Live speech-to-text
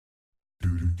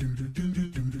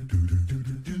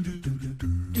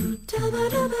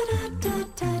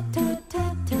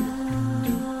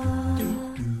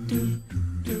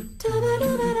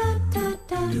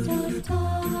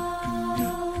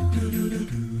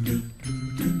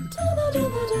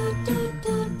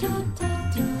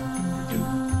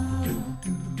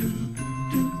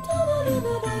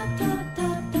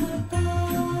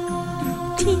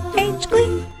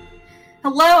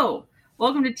Hello!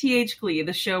 Welcome to TH Glee,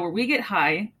 the show where we get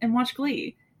high and watch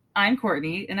Glee. I'm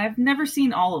Courtney, and I've never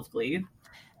seen all of Glee.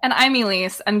 And I'm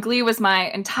Elise, and Glee was my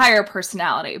entire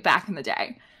personality back in the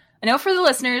day. I know for the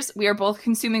listeners, we are both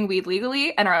consuming weed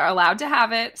legally and are allowed to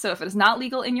have it, so if it is not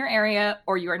legal in your area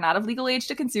or you are not of legal age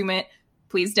to consume it,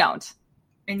 please don't.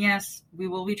 And yes, we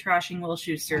will be trashing Will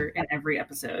Schuester in every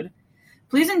episode.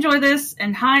 Please enjoy this,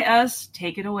 and hi us,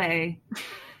 take it away.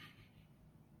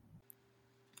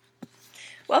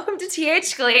 Welcome to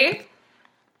TH Glee,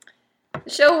 the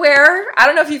show where, I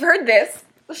don't know if you've heard this,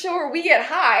 the show where we get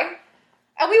high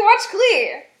and we watch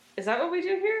Glee. Is that what we do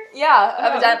here? Yeah,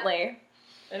 evidently.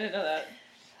 I didn't know that.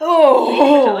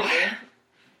 Oh.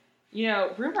 You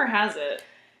know, rumor has it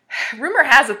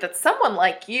that someone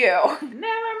like you. Never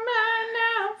mind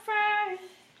now, friend.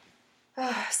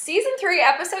 Season 3,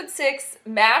 episode 6,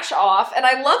 Mash Off, and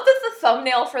I love that the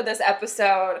thumbnail for this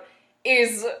episode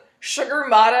is Sugar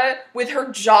Mata with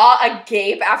her jaw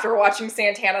agape after watching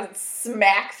Santana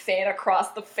smack Finn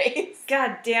across the face.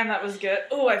 God damn, that was good.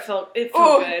 Oh, it felt good.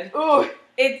 Ooh.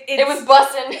 It was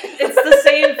bussin'. It's the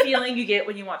same feeling you get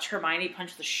when you watch Hermione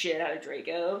punch the shit out of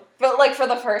Draco. But, like, for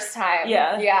the first time.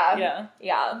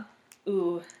 Yeah.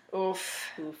 Ooh.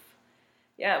 Oof.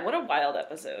 Yeah, what a wild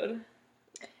episode.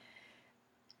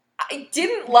 I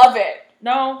didn't love it.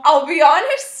 No. I'll be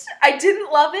honest, I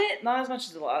didn't love it. Not as much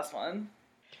as the last one.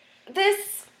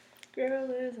 This girl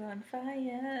is on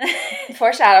fire.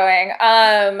 Foreshadowing.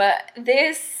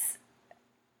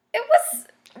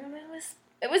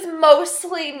 It was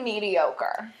mostly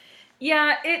mediocre.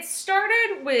 Yeah, it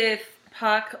started with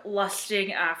Puck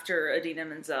lusting after Idina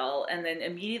Menzel, and then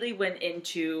immediately went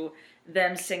into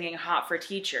them singing "Hot for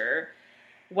Teacher,"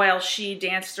 while she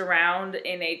danced around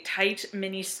in a tight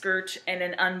mini skirt and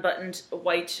an unbuttoned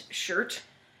white shirt,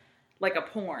 like a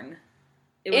porn.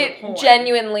 It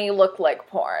genuinely looked like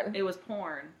porn. It was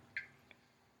porn.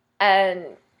 And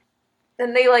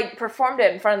then they, like, performed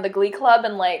it in front of the Glee Club,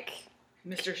 and, like...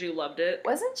 Mr. Schue loved it.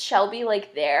 Wasn't Shelby,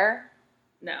 like, there?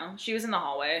 No, she was in the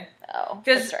hallway. Oh,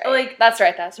 that's right. Like, that's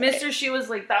right. Mr. Schue was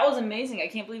like, that was amazing. I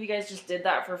can't believe you guys just did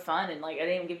that for fun, and, like, I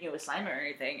didn't even give you an assignment or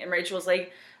anything. And Rachel was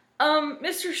like,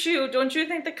 Mr. Schue, don't you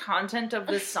think the content of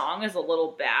this song is a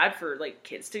little bad for, like,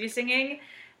 kids to be singing?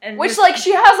 And which, like,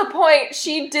 she has a point.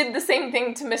 She did the same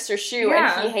thing to Mr. Schue,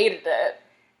 yeah. And he hated it.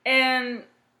 And,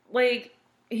 like,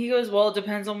 he goes, well, it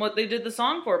depends on what they did the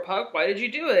song for, Puck. Why did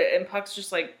you do it? And Puck's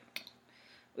just like,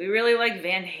 we really like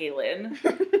Van Halen.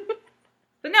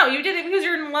 But no, you did it because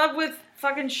you're in love with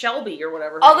fucking Shelby or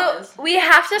whatever her Although, name is. we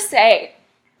have to say,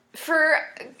 for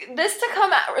this to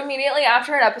come out immediately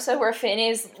after an episode where Finn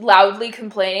is loudly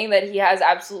complaining that he has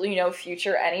absolutely no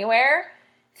future anywhere,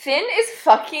 Finn is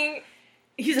fucking...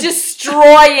 He's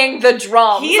destroying the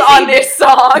drums on this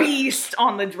song. Beast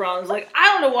on the drums. Like, I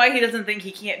don't know why he doesn't think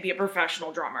he can't be a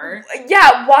professional drummer.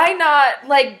 Yeah, why not,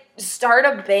 like, start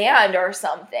a band or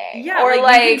something? Yeah, or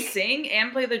like you can sing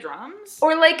and play the drums?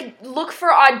 Or, like, look for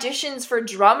auditions for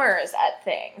drummers at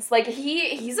things. Like,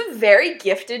 he's a very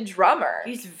gifted drummer.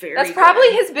 He's very That's probably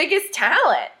his biggest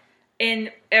talent.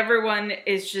 And everyone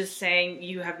is just saying,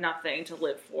 you have nothing to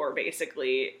live for,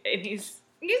 basically. And he's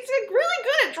really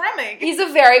good at drumming. He's a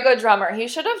very good drummer. He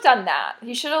should have done that.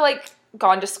 He should have, like,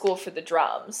 gone to school for the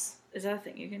drums. Is that a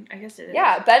thing? I guess it is.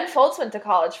 Yeah, Ben Folds went to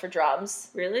college for drums.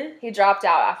 Really? He dropped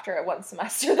out after one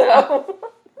semester, though.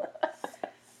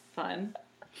 Fun.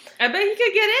 I bet he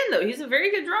could get in, though. He's a very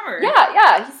good drummer.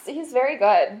 Yeah, he's very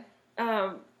good.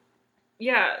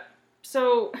 Yeah,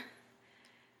 so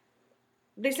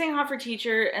they sang Hot for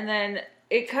Teacher, and then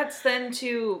it cuts then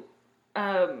to...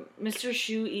 Mr.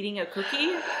 Schue eating a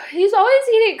cookie. He's always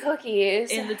eating cookies.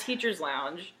 In the teacher's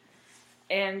lounge.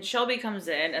 And Shelby comes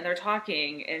in, and they're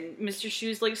talking, and Mr.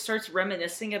 Schue's, like, starts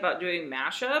reminiscing about doing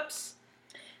mashups.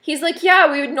 He's like,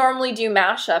 yeah, we would normally do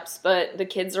mashups, but the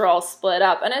kids are all split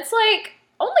up. And it's like,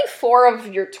 only 4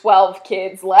 of your 12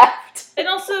 kids left. And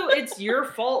also, it's your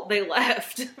fault they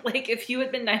left. Like, if you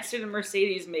had been nicer to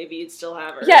Mercedes, maybe you'd still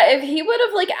have her. Yeah, if he would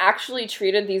have, like, actually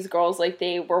treated these girls like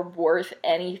they were worth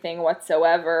anything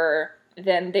whatsoever,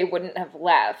 then they wouldn't have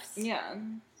left. Yeah,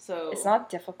 so... It's not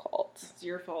difficult. It's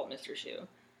your fault, Mr. Schue.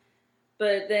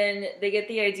 But then they get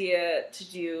the idea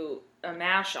to do a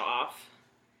mash-off,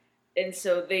 And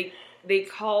so they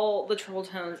call the Troll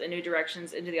Tones in New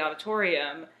Directions into the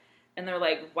auditorium, and they're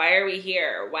like, "Why are we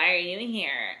here? Why are you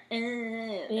here?"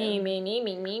 Me.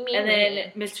 And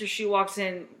then Mr. Shu walks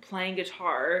in playing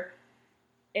guitar,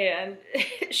 and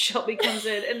Shelby comes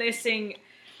in, and they sing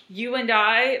 "You and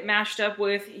I" mashed up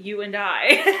with "You and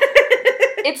I."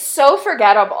 It's so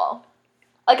forgettable.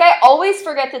 Like, I always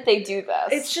forget that they do this.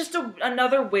 It's just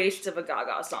another waste of a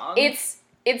Gaga song.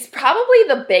 It's probably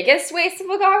the biggest waste of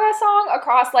a Gaga song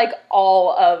across, like,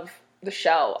 all of the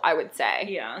show, I would say.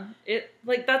 Yeah.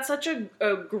 That's such a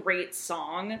great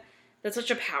song. That's such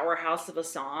a powerhouse of a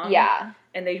song. Yeah.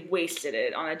 And they wasted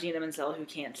it on Idina Menzel who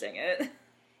can't sing it.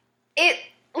 Idina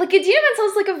Menzel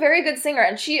is, like, a very good singer,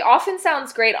 and she often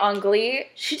sounds great on Glee.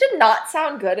 She did not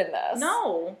sound good in this.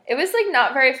 No. It was, like,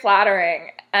 not very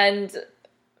flattering, and,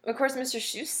 of course, Mr.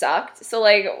 Shu sucked, so,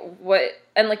 like, what...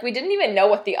 And, like, we didn't even know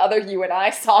what the other You and I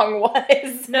song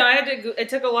was. No, it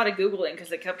took a lot of Googling,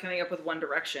 because it kept coming up with One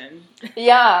Direction.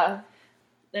 Yeah.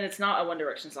 And it's not a One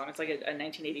Direction song, it's, like, a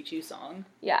 1982 song.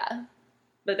 Yeah.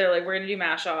 But they're like, we're gonna do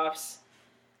mash-offs.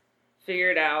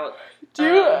 Figure it out.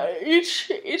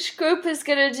 Each group is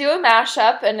gonna do a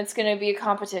mashup, and it's gonna be a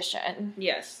competition.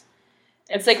 Yes.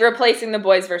 It's like replacing the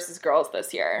boys versus girls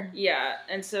this year. Yeah,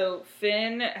 and so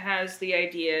Finn has the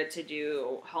idea to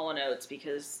do Hall & Oates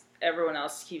because everyone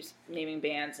else keeps naming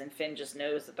bands, and Finn just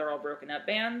knows that they're all broken up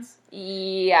bands.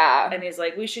 Yeah. And he's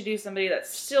like, we should do somebody that's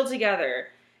still together.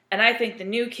 And I think the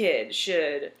new kid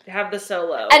should have the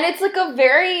solo. And it's like a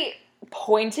very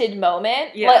pointed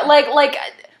moment. Yeah. Like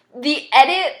the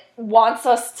edit wants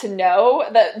us to know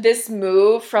that this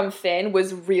move from Finn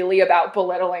was really about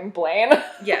belittling Blaine.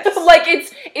 Yes. Like,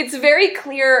 it's very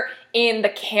clear in the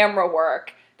camera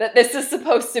work that this is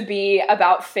supposed to be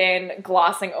about Finn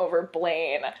glossing over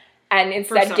Blaine and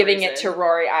instead giving it to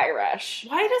Rory Irish.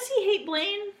 Why does he hate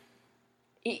Blaine?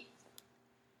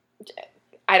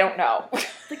 I don't know.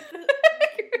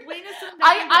 Blaine is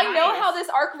I know how this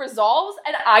arc resolves,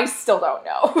 and I still don't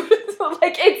know.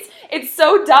 Like, it's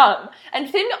so dumb. And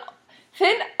Finn,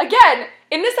 again,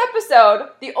 in this episode,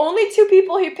 the only two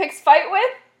people he picks fight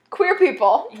with, queer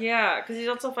people. Yeah, because he's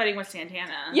also fighting with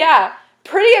Santana. Yeah,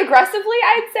 pretty aggressively,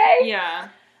 I'd say. Yeah.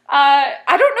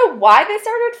 I don't know why they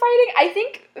started fighting. I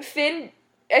think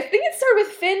it started with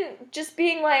Finn just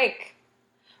being like,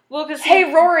 well, because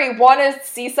hey, Rory, want to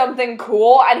see something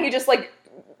cool? And he just, like,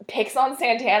 picks on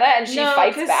Santana, and she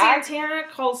fights back. Santana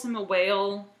calls him a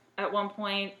whale at one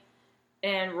point,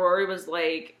 and Rory was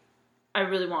like, I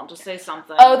really want to say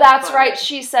something. Oh, that's right.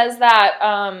 She says that,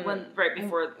 right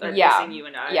before yeah. Missing You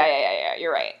and I. Yeah,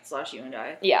 you're right. / You and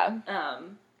I. Yeah.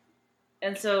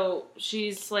 And so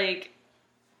she's like,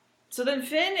 so then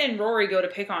Finn and Rory go to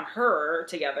pick on her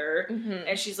together,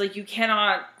 and she's like, you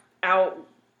cannot insult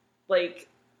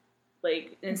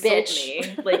bitch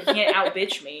me. Like, you can't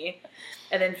out-bitch me.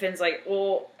 And then Finn's like,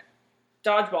 well,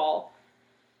 dodgeball.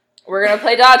 We're going to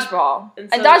play dodgeball. And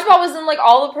dodgeball was in, like,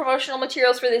 all the promotional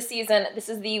materials for this season. This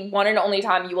is the one and only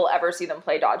time you will ever see them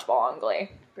play dodgeball on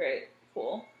Glee. Great.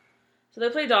 Cool. So they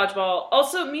play dodgeball.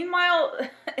 Also, meanwhile,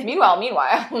 in between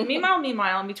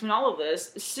all of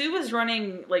this, Sue is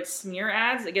running, like, smear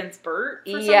ads against Bert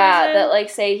for some reason. That, like,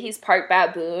 say he's part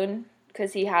baboon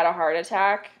because he had a heart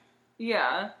attack.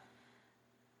 Yeah.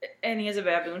 And he has a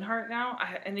baboon heart now,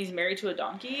 and he's married to a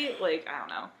donkey. Like, I don't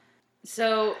know.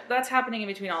 So that's happening in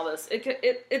between all this.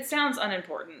 It sounds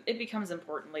unimportant. It becomes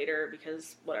important later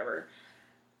because whatever.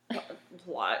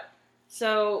 Plot.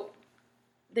 So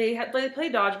they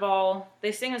play dodgeball.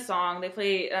 They sing a song. They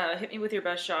play "Hit Me with Your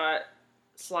Best Shot"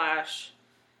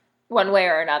 / One Way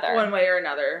or Another. One Way or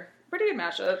Another. Pretty good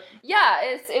mashup. Yeah,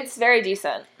 it's very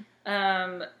decent.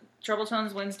 Trouble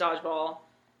Tones wins dodgeball.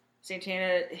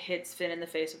 Santana hits Finn in the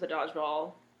face with a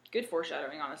dodgeball. Good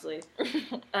foreshadowing, honestly.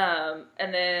 And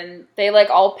then they, like,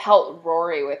 all pelt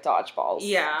Rory with dodgeballs.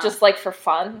 Yeah. Just, like, for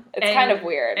fun. It's kind of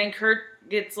weird. And Kurt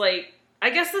gets, like, I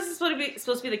guess this is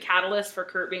supposed to be the catalyst for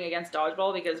Kurt being against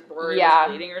dodgeball because Rory was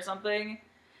bleeding or something.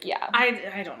 Yeah.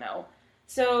 I don't know.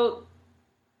 So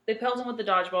they pelt him with the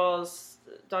dodgeballs.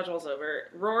 Dodgeball's over.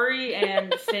 Rory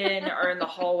and Finn are in the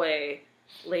hallway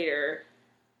later.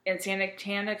 And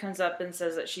Santana comes up and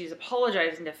says that she's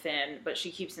apologizing to Finn, but she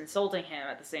keeps insulting him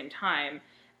at the same time.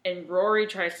 And Rory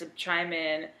tries to chime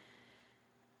in,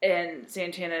 and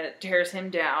Santana tears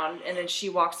him down, and then she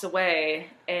walks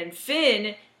away. And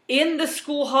Finn, in the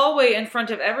school hallway in front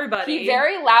of everybody, he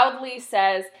very loudly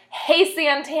says, hey,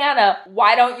 Santana,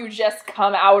 why don't you just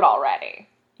come out already?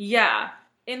 Yeah.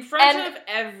 In front of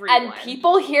everyone. And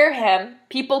people hear him.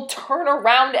 People turn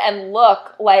around and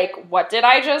look like, what did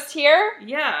I just hear?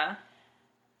 Yeah.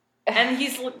 And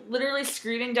he's literally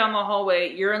screaming down the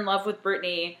hallway, "You're in love with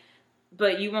Brittany,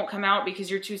 but you won't come out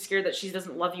because you're too scared that she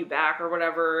doesn't love you back," or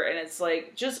whatever. And it's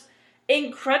like, just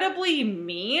incredibly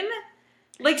mean.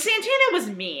 Like, Santana was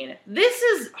mean. This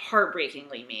is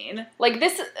heartbreakingly mean. Like,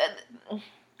 this...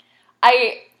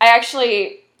 I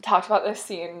actually talked about this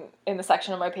scene in the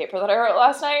section of my paper that I wrote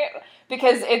last night,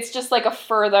 because it's just, like, a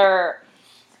further...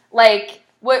 Like,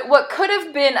 what could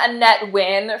have been a net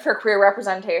win for queer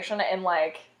representation in,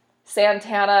 like,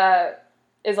 Santana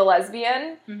is a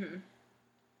lesbian,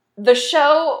 the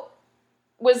show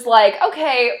was like,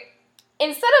 okay,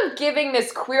 instead of giving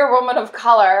this queer woman of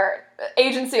color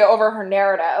agency over her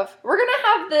narrative, we're gonna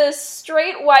have this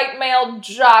straight white male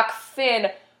jock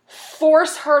Finn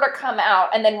force her to come out,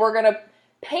 and then we're gonna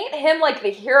paint him like the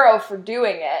hero for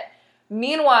doing it.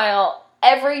 Meanwhile,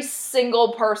 every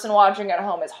single person watching at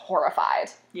home is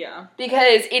horrified. Yeah.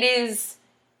 Because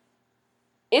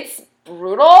it's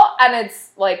brutal, and it's,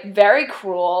 like, very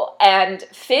cruel, and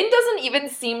Finn doesn't even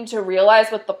seem to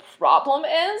realize what the problem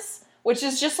is, which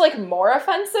is just, like, more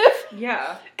offensive.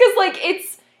 Yeah. Because, like,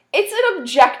 it's an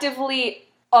objectively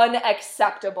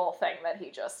unacceptable thing that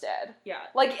he just did. Yeah.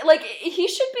 Like, he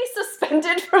should be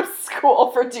suspended from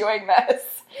school for doing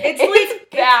this. It's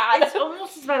like, bad. It's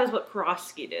almost as bad as what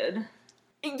Karofsky did.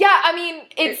 Yeah, I mean,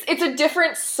 it's a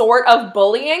different sort of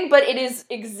bullying, but it is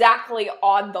exactly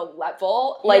on the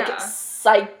level, like,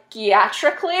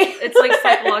 psychiatrically. It's, like,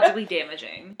 psychologically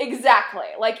damaging. Exactly.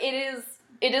 Like, it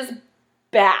is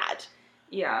bad.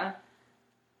 Yeah.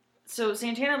 So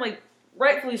Santana, like,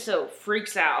 rightfully so,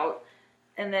 freaks out,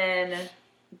 and then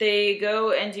they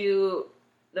go and do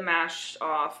the Mash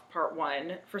Off Part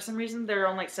 1. For some reason, they're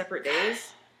on, like, separate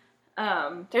days.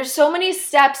 There's so many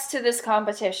steps to this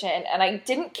competition, and I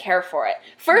didn't care for it.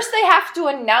 First, they have to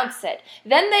announce it.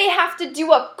 Then they have to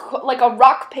do a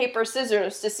rock, paper,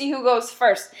 scissors to see who goes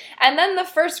first. And then the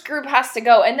first group has to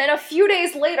go. And then a few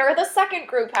days later, the second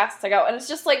group has to go. And it's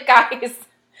just like, guys,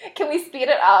 can we speed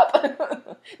it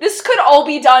up? This could all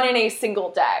be done in a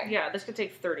single day. Yeah, this could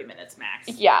take 30 minutes max.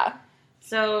 Yeah.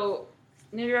 So,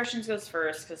 New Directions goes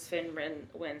first, because Finn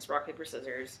wins rock, paper,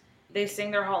 scissors. They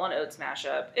sing their Hall & Oates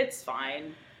mashup. It's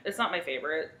fine. It's not my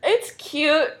favorite. It's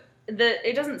cute.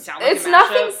 It doesn't sound like it's a mashup.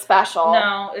 Nothing special.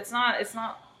 No, it's not as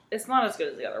good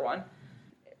as the other one.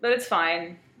 But it's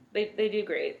fine. They do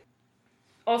great.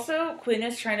 Also, Quinn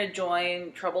is trying to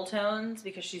join Trouble Tones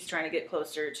because she's trying to get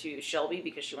closer to Shelby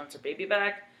because she wants her baby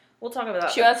back. We'll talk about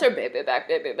that. She wants her baby back,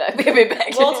 baby back, baby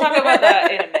back. We'll talk about that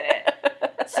in a minute.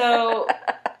 So,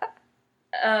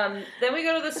 then we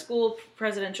go to the school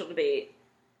presidential debate.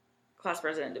 Class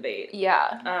president debate.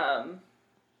 Yeah.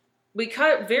 We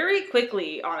cut very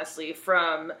quickly, honestly,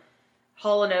 from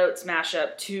Hall & Oates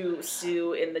mashup to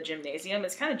Sue in the gymnasium.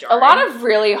 It's kind of jarring. A lot of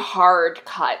really hard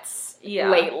cuts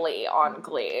lately on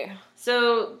Glee.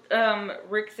 So,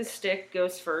 Rick the Stick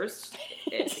goes first.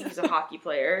 He's a hockey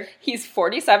player. He's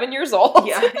 47 years old.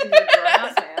 Yeah, he's a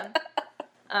grown-ass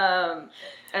man.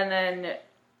 And then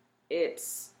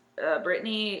it's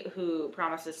Brittany, who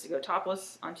promises to go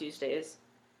topless on Tuesdays.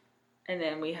 And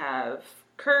then we have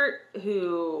Kurt,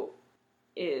 who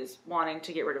is wanting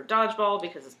to get rid of dodgeball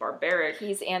because it's barbaric.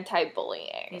 He's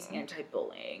anti-bullying.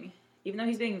 Even though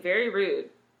he's being very rude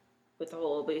with the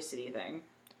whole obesity thing.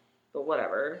 But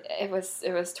whatever. It was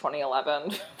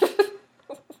 2011.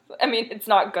 I mean, it's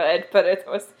not good, but it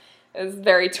was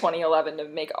very 2011 to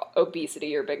make obesity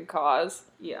your big cause.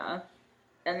 Yeah.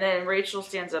 And then Rachel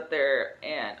stands up there,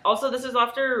 and also this is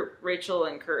after Rachel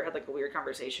and Kurt had, like, a weird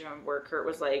conversation where Kurt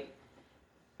was like,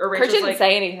 Kurt didn't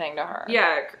say anything to her.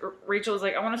 Yeah, Rachel was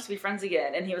like, I want us to be friends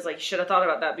again. And he was like, you should have thought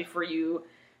about that before you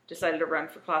decided to run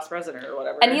for class president or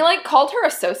whatever. And he, like, called her a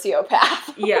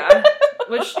sociopath. Yeah,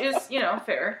 which is,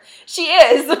 fair. She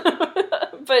is.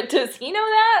 But does he know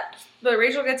that? But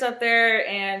Rachel gets up there,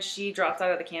 and she drops out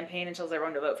of the campaign and tells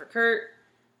everyone to vote for Kurt.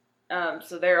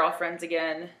 So they're all friends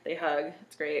again. They hug.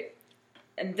 It's great.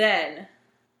 And then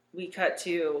we cut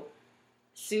to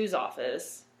Sue's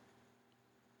office.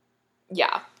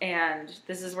 Yeah. And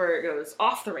this is where it goes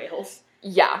off the rails.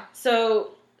 Yeah.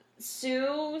 So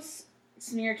Sue's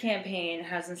smear campaign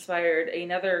has inspired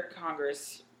another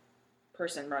Congress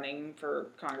person running for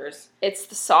Congress. It's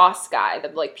the sauce guy, the,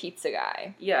 like, pizza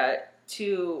guy. Yeah,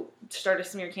 to start a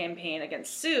smear campaign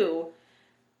against Sue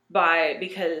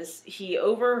because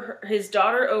his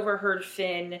daughter overheard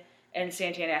Finn and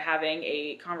Santana having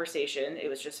a conversation. It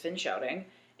was just Finn shouting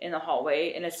in the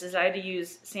hallway, and it's decided to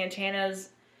use Santana's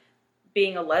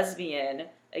being a lesbian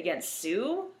against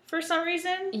Sue for some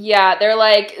reason. Yeah, they're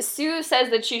like, Sue says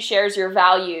that she shares your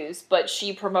values, but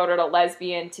she promoted a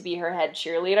lesbian to be her head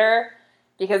cheerleader,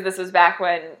 because this was back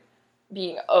when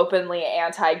being openly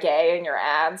anti-gay in your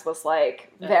ads was,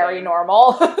 like, very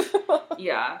normal.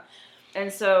 Yeah.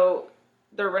 And so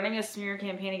they're running a smear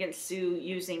campaign against Sue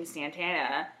using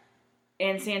Santana.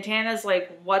 And Santana's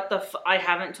like, what the I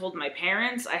haven't told my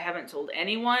parents. I haven't told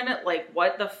anyone. Like,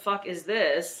 what the fuck is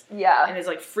this? Yeah. And is,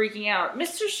 like, freaking out.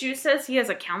 Mr. Shu says he has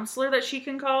a counselor that she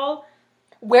can call.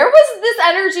 Where was this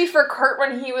energy for Kurt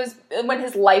when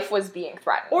his life was being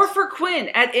threatened? Or for Quinn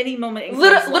at any moment in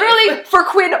Literally for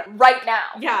Quinn right now.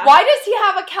 Yeah. Why does he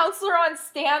have a counselor on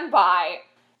standby?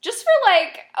 Just for,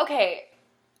 like, okay,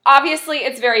 obviously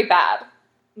it's very bad.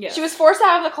 Yes. She was forced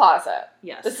out of the closet.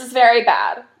 Yes. This is very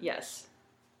bad. Yes.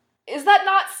 Is that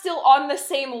not still on the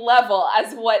same level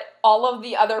as what all of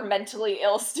the other mentally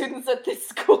ill students at this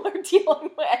school are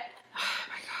dealing with?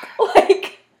 Oh my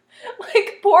god.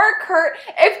 Like poor Kurt.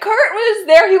 If Kurt was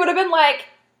there, he would have been like,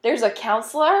 "There's a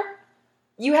counselor?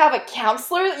 You have a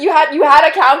counselor? You had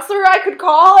a counselor I could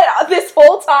call this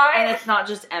whole time?" And it's not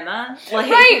just Emma.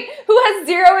 Like, right. Who has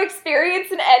zero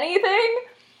experience in anything?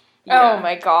 Yeah. Oh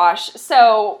my gosh.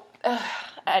 So,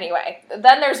 anyway,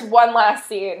 then there's one last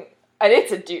scene, and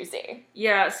it's a doozy.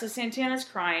 Yeah, so Santana's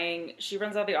crying. She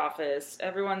runs out of the office.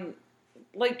 Everyone,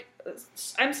 like,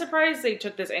 I'm surprised they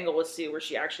took this angle with Sue where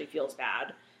she actually feels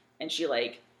bad. And she,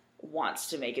 like,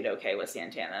 wants to make it okay with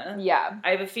Santana. Yeah.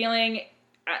 I have a feeling,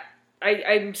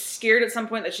 I'm scared at some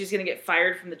point that she's going to get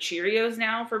fired from the Cheerios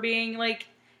now for being, like,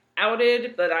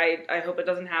 outed. But I hope it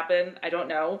doesn't happen. I don't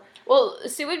know. Well,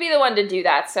 Sue would be the one to do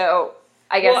that, so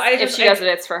I guess if she does it,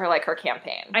 it's for her, like, her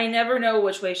campaign. I never know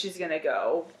which way she's gonna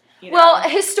go. You know? Well,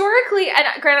 historically, and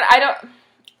granted,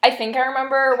 I think I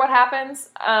remember what happens,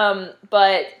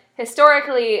 but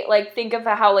historically, like, think of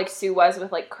how, like, Sue was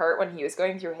with, like, Kurt when he was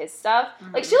going through his stuff.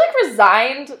 Mm-hmm. Like, she, like,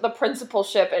 resigned the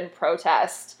principalship in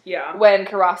protest when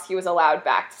Karofsky was allowed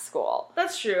back to school.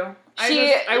 That's true.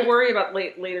 I worry about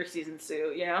later season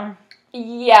Sue, you know?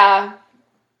 Yeah.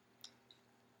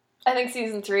 I think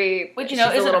season 3, which, you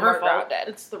know, isn't her fault. Grounded.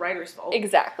 It's the writer's fault.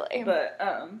 Exactly. But,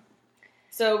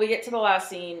 so we get to the last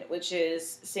scene, which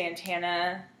is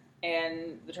Santana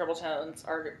and the Turtle Tones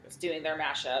are doing their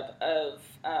mashup of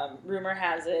Rumor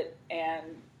Has It and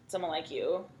Someone Like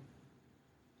You.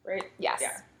 Right? Yes.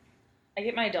 Yeah. I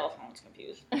get my Adele songs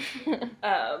confused.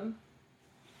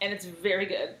 And it's very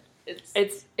good.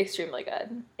 It's extremely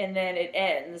good. And then it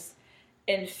ends,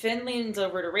 and Finn leans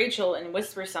over to Rachel and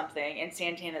whispers something, and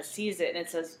Santana sees it,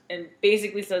 and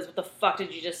basically says, "What the fuck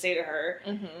did you just say to her?"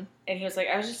 Mm-hmm. And he was like,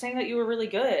 "I was just saying that you were really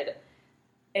good."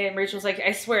 And Rachel's like,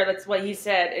 "I swear that's what he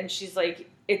said." And she's like,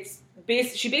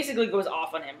 she basically goes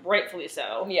off on him, rightfully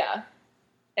so. Yeah.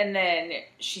 And then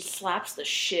she slaps the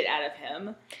shit out of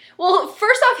him. Well,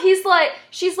 first off,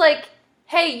 she's like,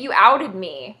 "Hey, you outed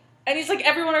me." And he's like,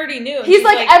 everyone already knew. He's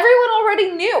like, everyone already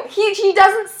knew. He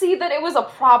doesn't see that it was a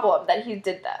problem that he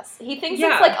did this. He thinks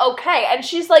it's, like, okay. And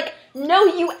she's like, no,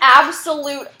 you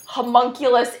absolute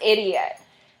homunculus idiot.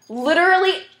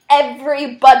 Literally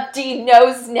everybody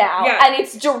knows now. Yeah. And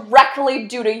it's directly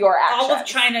due to your actions. All of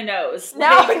China knows.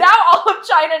 Now all of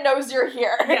China knows you're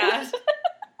here. Yeah.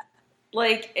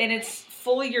 Like, and it's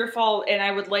fully your fault, and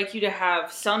I would like you to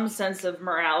have some sense of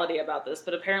morality about this,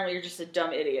 but apparently you're just a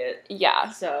dumb idiot. Yeah.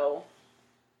 So.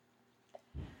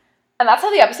 And that's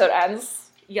how the episode ends.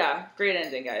 Yeah, great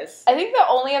ending, guys. I think the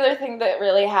only other thing that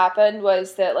really happened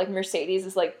was that, like, Mercedes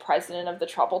is, like, president of the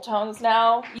Trouble Tones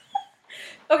now.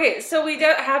 Okay, so we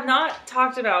have not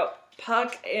talked about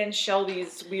Puck and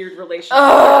Shelby's weird relationship.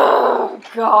 Oh,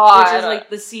 God. Which is, like,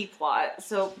 the C plot.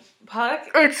 So, Puck...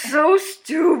 It's so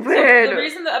stupid. So the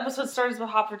reason the episode starts with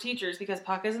Hop for Teachers because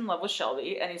Puck is in love with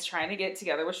Shelby, and he's trying to get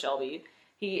together with Shelby.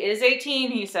 He is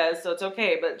 18, he says, so it's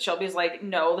okay. But Shelby's like,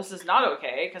 no, this is not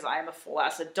okay, because I am a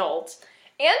full-ass adult.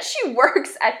 And she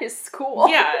works at his school.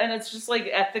 Yeah, and it's just, like,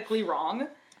 ethically wrong.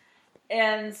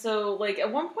 And so, like,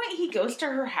 at one point he goes to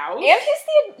her house.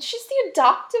 And she's the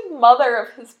adoptive mother of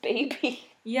his baby.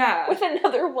 Yeah. With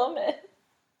another woman.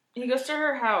 He goes to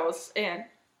her house, and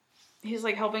he's,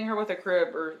 like, helping her with a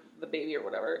crib, or the baby, or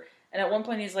whatever. And at one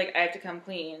point he's like, I have to come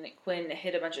clean. Quinn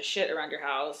hid a bunch of shit around your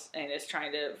house, and is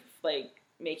trying to, like,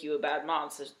 make you a bad mom,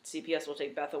 so CPS will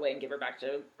take Beth away and give her back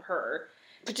to her.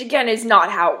 Which, again, is not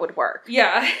how it would work.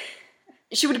 Yeah.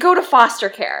 She would go to foster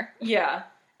care. Yeah.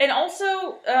 And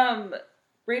also,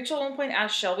 Rachel at one point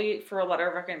asked Shelby for a letter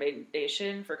of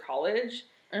recommendation for college.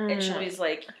 And Shelby's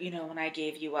like, you know, when I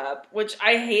gave you up. Which,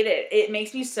 I hate it. It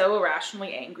makes me so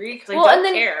irrationally angry, because I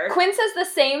don't care. Quinn says the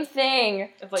same thing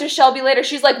to Shelby later.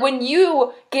 She's like, when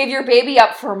you gave your baby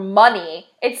up for money,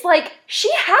 it's like,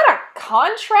 she had a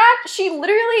contract. She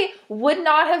literally would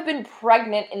not have been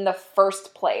pregnant in the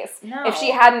first place if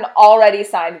she hadn't already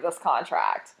signed this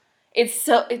contract. It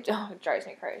drives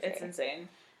me crazy. It's insane.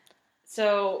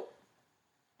 So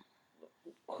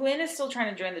Quinn is still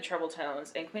trying to join the Trouble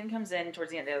Tones, and Quinn comes in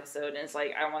towards the end of the episode and is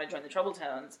like, I want to join the Trouble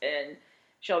Tones, and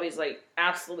Shelby's like,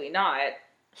 absolutely not.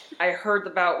 I heard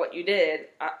about what you did.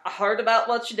 I heard about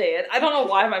what you did. I don't know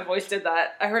why my voice did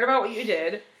that. I heard about what you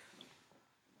did.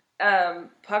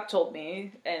 Puck told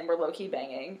me, and we're low-key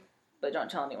banging, but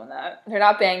don't tell anyone that. They're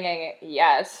not banging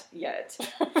yet.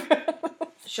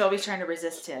 Shelby's trying to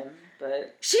resist him,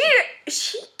 but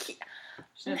she's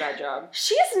doing a bad job.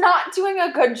 She's not doing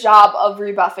a good job of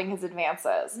rebuffing his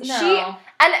advances. No.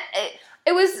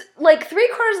 It was like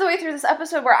 3/4 of the way through this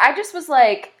episode where I just was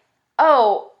like,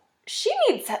 oh, she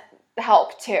needs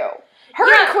help too. Her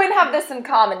and Quinn have this in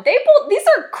common. These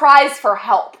are cries for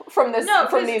help from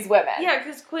these women. Yeah,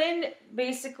 because Quinn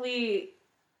basically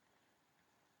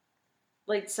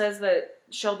like says that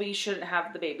Shelby shouldn't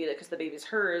have the baby because the baby's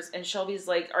hers, and Shelby's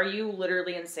like, are you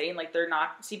literally insane? Like,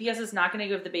 CPS is not going to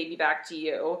give the baby back to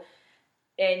you,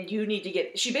 and you need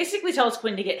to she basically tells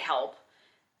Quinn to get help,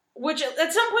 which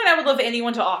at some point I would love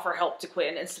anyone to offer help to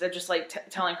Quinn instead of just like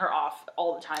telling her off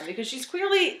all the time, because she's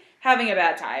clearly having a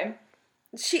bad time.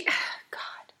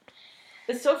 God.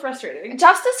 It's so frustrating.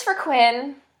 Justice for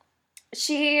Quinn.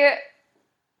 She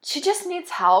just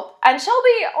needs help. And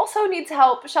Shelby also needs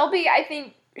help. Shelby, I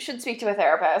think, should speak to a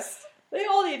therapist. They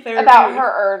all need therapy. About her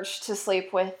urge to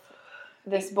sleep with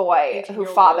this boy who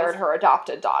fathered her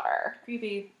adopted daughter.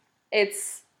 Creepy.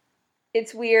 It's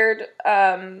weird.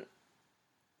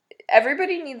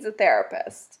 Everybody needs a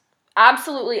therapist.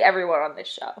 Absolutely everyone on this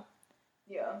show.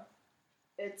 Yeah.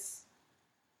 It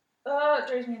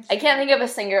drives me insane. I can't think of a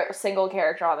single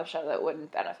character on the show that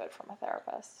wouldn't benefit from a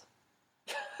therapist.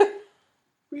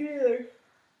 Me neither.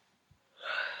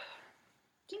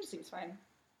 James seems fine.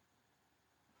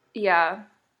 Yeah.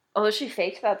 Although she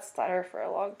faked that stutter for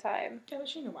a long time. Yeah, but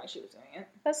she knew why she was doing it.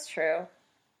 That's true.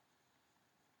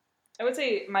 I would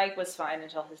say Mike was fine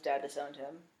until his dad disowned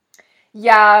him.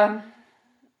 Yeah.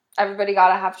 Everybody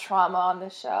gotta have trauma on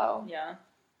this show. Yeah.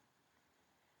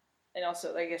 And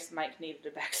also, I guess Mike needed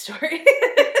a backstory.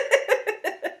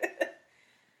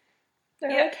 They're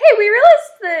like, hey, we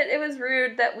realized that it was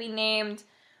rude that we named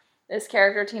this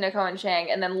character Tina Cohen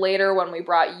Chang, and then later when we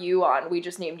brought you on, we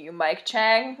just named you Mike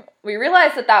Chang. We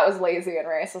realized that was lazy and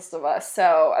racist of us,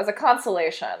 so as a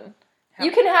consolation,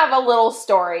 you can have a little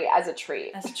story as a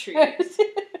treat. As a treat.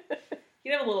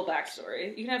 You can have a little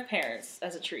backstory. You can have parents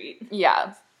as a treat.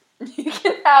 Yeah. You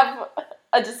can have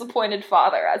a disappointed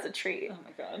father as a treat. Oh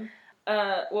my god.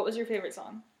 What was your favorite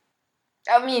song?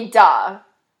 I mean, duh.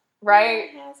 Right?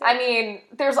 I mean,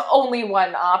 there's only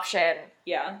one option.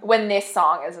 Yeah. When this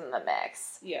song is in the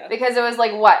mix. Yeah. Because it was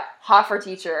like, what? Hot for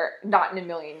Teacher, Not in a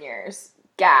Million Years,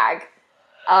 Gag,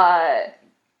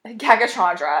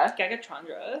 Gagatron.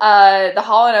 The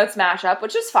Hall & Oates mashup,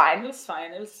 which is fine. It was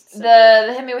fine. It was simple.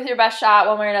 The Hit Me With Your Best Shot,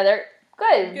 One Way or Another,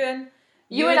 good.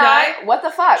 You and I, what the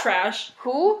fuck? Trash.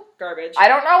 Who? Garbage. I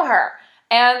don't know her.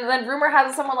 And then Rumor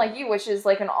Has It Someone Like You, which is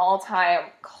like an all-time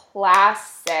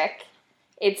classic.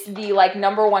 It's the like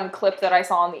 #1 clip that I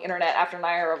saw on the internet after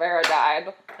Naya Rivera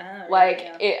died.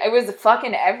 It was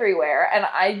fucking everywhere, and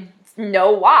I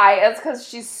know why. It's because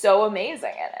she's so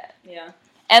amazing in it. Yeah.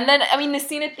 And then, I mean, the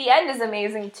scene at the end is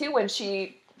amazing too, when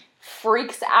she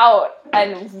freaks out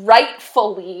and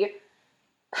rightfully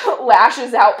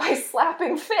lashes out by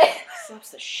slapping Finn. Slaps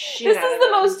the shit out of him. This is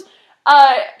the most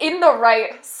in the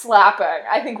right slapping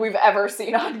I think we've ever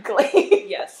seen on Glee.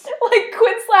 Yes. Like,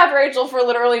 Quinn slapped Rachel for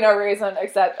literally no reason,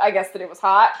 except, I guess, that it was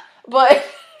hot. But,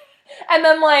 and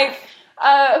then, like,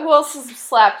 who else has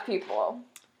slapped people?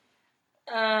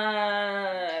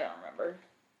 I don't remember.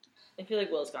 I feel like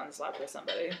Will's gone to slap with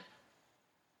somebody.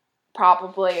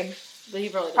 Probably. But he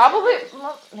probably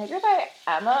well, maybe by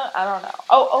Emma? I don't know.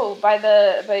 Oh, by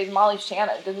Molly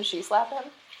Shannon. Didn't she slap him?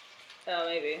 Oh,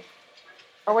 maybe.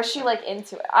 Or was she, like,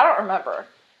 into it? I don't remember.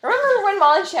 Remember when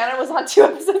Molly Shannon was on 2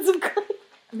 episodes of Glee?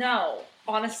 No.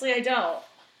 Honestly, I don't.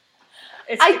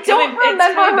 I don't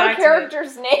remember her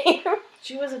character's name.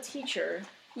 She was a teacher.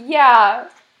 Yeah.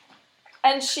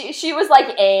 And she was like,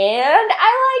 and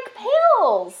I like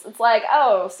pills. It's like,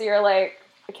 oh, so you're like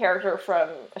a character from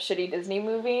a shitty Disney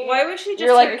movie? Why was she just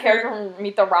You're like a character from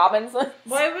Meet the Robinsons?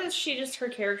 Why was she just her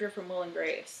character from Will and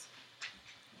Grace?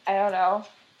 I don't know.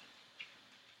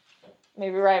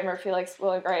 Maybe Ryan Murphy likes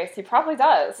Will and Grace. He probably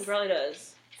does. He probably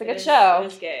does. It's a good show. It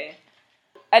is gay.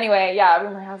 Anyway, yeah,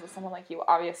 Rumor Has It Someone Like You,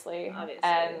 obviously.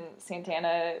 And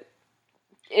Santana.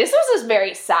 This was a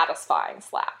very satisfying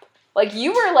slap. Like,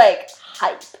 you were, like,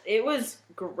 hype. It was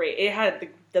great. It had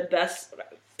the best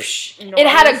noise. It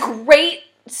had a great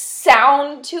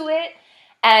sound to it,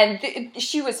 and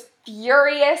she was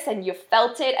furious and you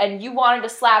felt it and you wanted to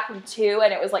slap him too,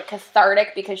 and it was like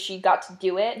cathartic because she got to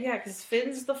do it. Yeah, because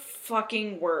Finn's the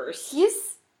fucking worst.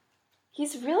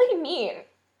 He's really mean.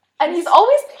 And he's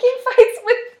always picking fights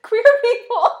with queer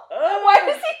people. Why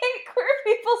does he hate queer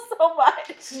people so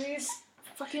much? He's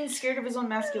fucking scared of his own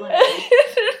masculinity.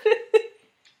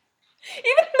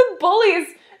 Even the bullies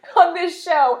on this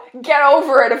show get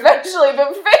over it eventually,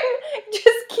 but Finn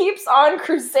just keeps on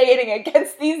crusading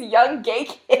against these young gay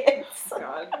kids.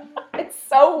 God. It's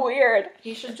so weird.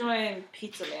 He should join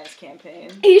Pizza Man's campaign.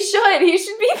 He should be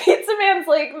Pizza Man's,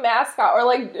 like, mascot, or,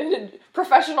 like,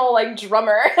 professional, like,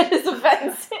 drummer at his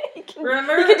events. He can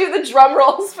do the drum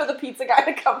rolls for the pizza guy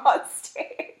to come on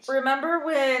stage. Remember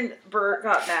when Bert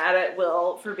got mad at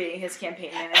Will for being his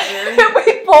campaign manager?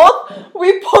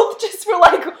 we both just were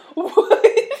like, what?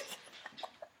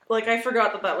 Like, I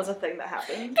forgot that was a thing that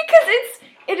happened. Because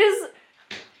it is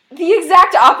the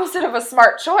exact opposite of a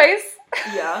smart choice.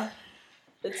 Yeah.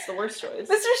 It's the worst choice. Mr.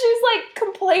 Shu's, like,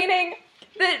 complaining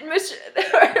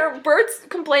that Bert's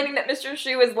complaining that Mr.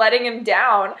 Shu is letting him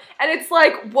down. And it's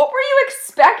like, what were you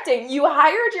expecting? You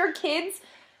hired your kid's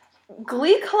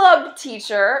Glee Club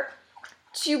teacher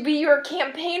to be your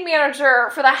campaign manager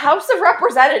for the House of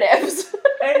Representatives.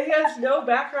 And he has no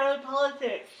background in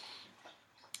politics.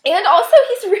 And also,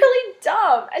 he's really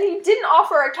dumb. And he didn't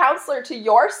offer a counselor to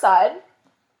your son.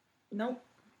 Nope.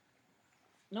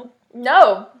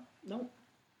 No.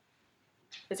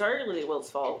 It's arguably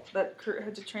Will's fault that Kurt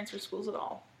had to transfer schools at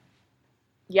all.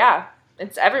 Yeah,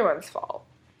 it's everyone's fault.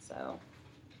 So,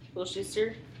 Will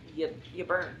Schuster, you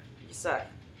burn. You suck.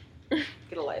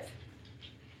 Get a life.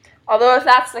 Although if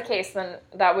that's the case, then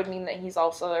that would mean that he's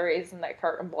also the reason that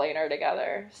Kurt and Blaine are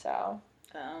together, so.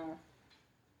 Oh.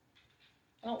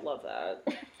 I don't love that.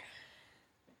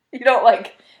 You don't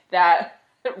like that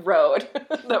road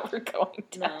that we're going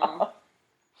down. No.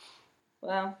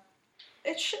 Well,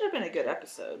 it should have been a good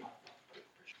episode.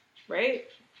 Right?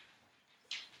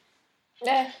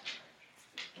 Meh.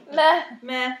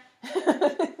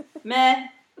 Meh.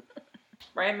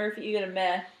 Ryan Murphy, you get a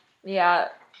meh. Yeah.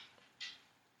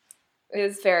 It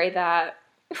was very that.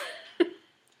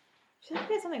 I feel like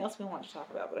we had something else we wanted to talk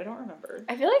about, but I don't remember.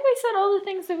 I feel like we said all the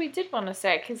things that we did want to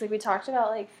say, because like we talked about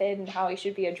like Finn and how he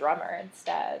should be a drummer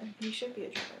instead. He should be a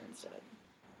drummer instead.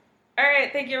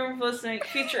 Alright, thank you everyone for listening.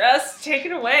 Future Us, take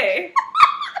it away.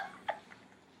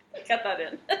 Cut that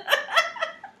in.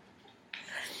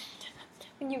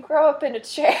 When you grow up in a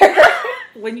chair.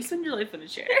 When you spend your life in a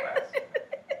chair.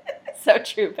 So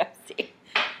true, Bestie.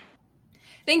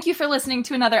 Thank you for listening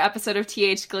to another episode of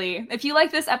TH Glee. If you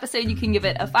like this episode, you can give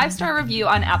it a 5-star review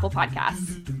on Apple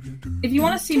Podcasts. If you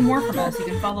want to see more from us, you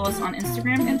can follow us on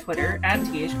Instagram and Twitter at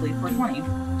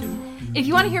THGlee420. If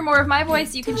you want to hear more of my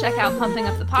voice, you can check out Pumping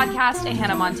Up the Podcast, a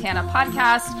Hannah Montana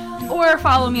podcast, or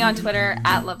follow me on Twitter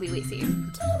at LovelyLacey.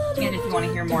 And if you want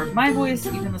to hear more of my voice,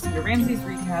 you can listen to Ramsey's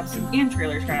recaps and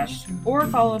Trailer Trash, or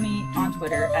follow me on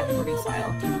Twitter at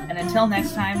CordyStyle. And until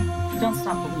next time, don't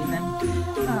stop believing.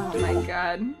 Oh my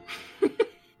god.